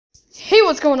Hey,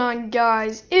 what's going on,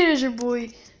 guys? It is your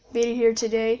boy Beta here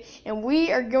today, and we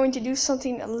are going to do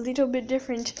something a little bit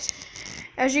different.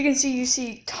 As you can see, you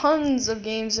see tons of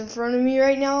games in front of me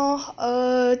right now.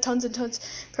 Tons and tons.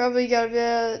 Probably got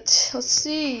about, let's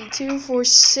see, 2, 4,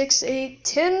 6, 8,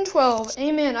 10, 12.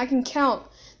 Amen, I can count.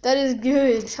 That is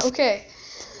good. Okay,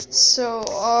 so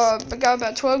I got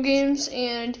about 12 games,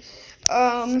 and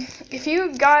if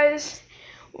you guys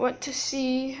want to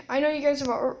see, I know you guys have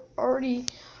already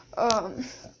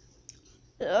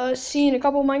seen a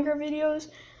couple Minecraft videos,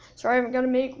 so I haven't got to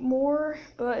make more,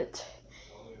 but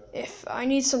if I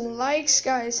need some likes,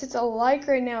 guys, hit the like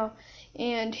right now,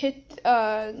 and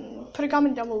put a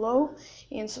comment down below,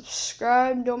 and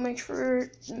subscribe. Make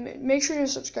sure to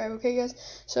subscribe, okay, guys?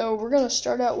 So we're gonna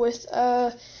start out with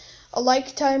a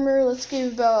like timer.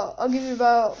 I'll give you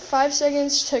about 5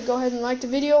 seconds to go ahead and like the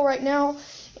video right now,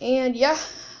 and yeah,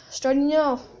 starting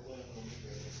now.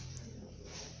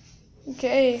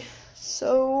 Okay,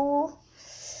 so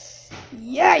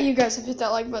yeah, you guys have hit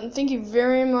that like button. Thank you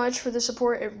very much for the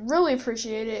support. I really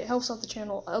appreciate it. It helps out the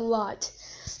channel a lot.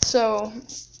 So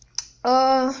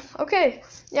okay,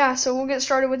 yeah, so we'll get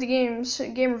started with the game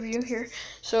review here.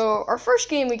 So our first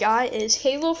game we got is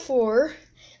Halo 4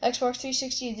 Xbox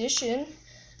 360 edition,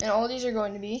 and all these are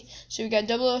going to be. So we got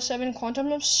 007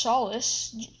 Quantum of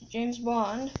Solace, James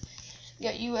Bond. We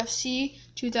got UFC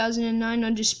 2009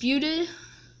 Undisputed.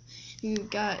 You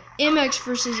got MX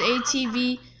versus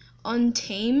ATV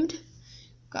Untamed.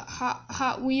 Got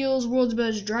Hot Wheels World's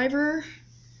Best Driver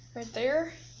right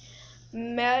there.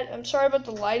 I'm sorry about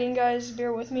the lighting, guys.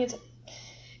 Bear with me.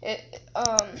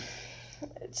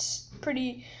 It's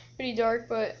pretty dark,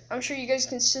 but I'm sure you guys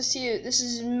can still see it. This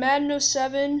is Madden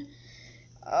 07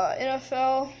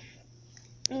 NFL.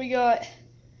 And we got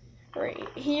right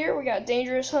here, we got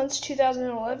Dangerous Hunts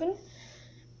 2011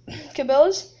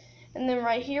 Cabela's. And then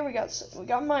right here we got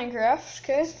Minecraft,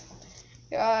 okay?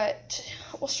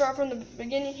 We'll start from the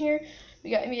beginning here. We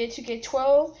got NBA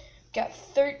 2K12, we got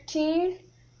 13,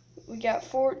 we got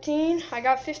 14. I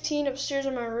got 15 upstairs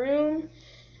in my room.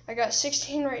 I got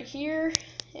 16 right here,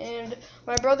 and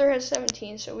my brother has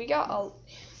 17. So we got a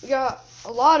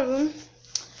lot of them.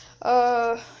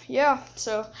 Yeah.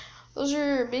 So those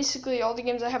are basically all the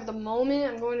games I have at the moment.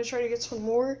 I'm going to try to get some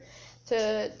more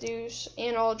to do,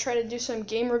 and I'll try to do some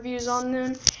game reviews on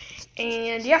them.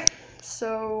 And yeah,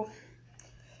 so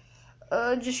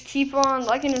just keep on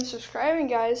liking and subscribing,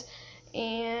 guys.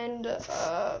 And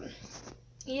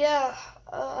yeah,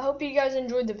 I hope you guys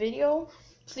enjoyed the video.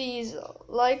 Please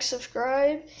like,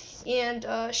 subscribe, and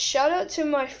shout out to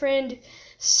my friend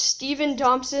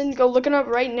Thompson. Go look him up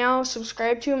right now.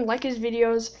 Subscribe to him, like his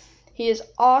videos. He is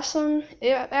awesome.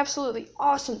 Yeah, absolutely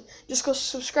awesome. Just go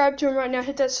subscribe to him right now.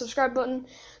 Hit that subscribe button.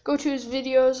 Go to his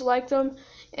videos, like them,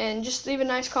 and just leave a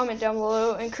nice comment down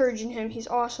below encouraging him. He's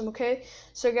awesome, okay?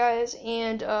 So, guys,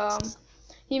 and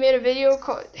he made a video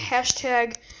called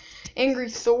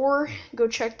 #AngryThor. Go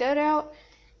check that out.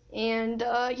 And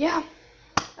yeah,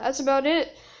 that's about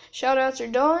it. Shout outs are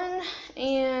done,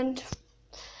 and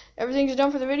everything's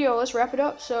done for the video. Let's wrap it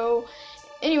up. So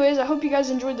anyways, I hope you guys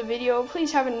enjoyed the video.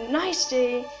 Please have a nice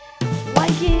day,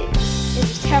 like it, and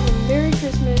just have a Merry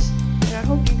Christmas, and I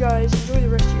hope you guys enjoy the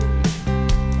rest of your week.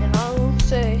 And I will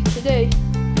say today,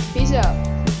 peace out.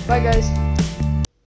 Bye, guys.